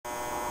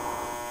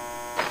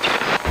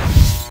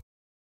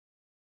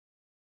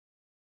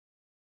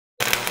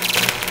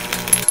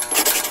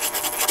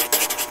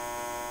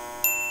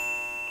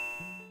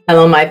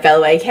Hello my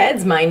fellow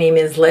eggheads, my name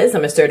is Liz.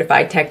 I'm a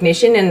certified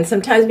technician, and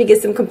sometimes we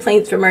get some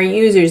complaints from our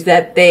users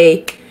that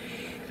they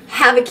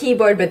have a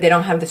keyboard but they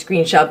don't have the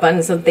screenshot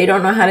button, so they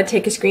don't know how to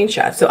take a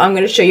screenshot. So I'm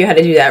going to show you how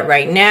to do that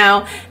right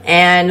now,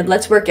 and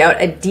let's work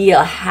out a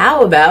deal.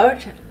 How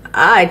about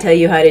I tell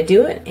you how to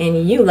do it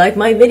and you like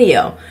my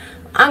video?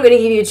 I'm going to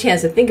give you a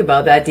chance to think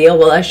about that deal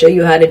while I show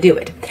you how to do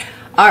it.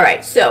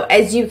 Alright, so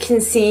as you can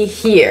see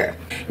here,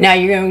 now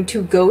you're going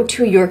to go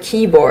to your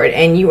keyboard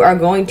and you are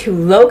going to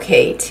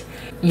locate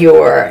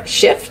your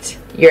Shift,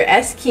 your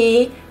S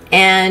key,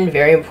 and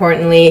very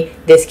importantly,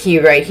 this key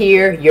right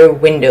here, your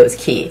Windows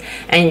key.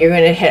 And you're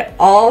going to hit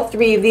all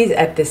three of these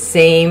at the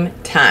same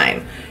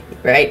time,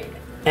 right?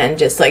 And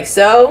just like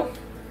so,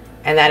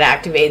 and that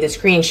activated the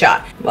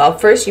screenshot. Well,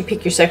 first you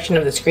pick your section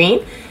of the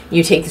screen,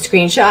 you take the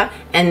screenshot,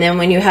 and then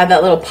when you have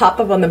that little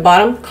pop-up on the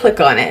bottom, click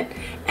on it.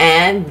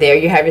 And there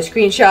you have your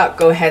screenshot.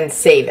 Go ahead and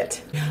save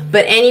it.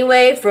 But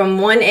anyway, from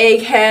one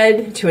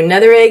egghead to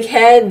another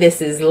egghead,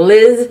 this is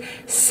Liz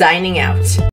signing out.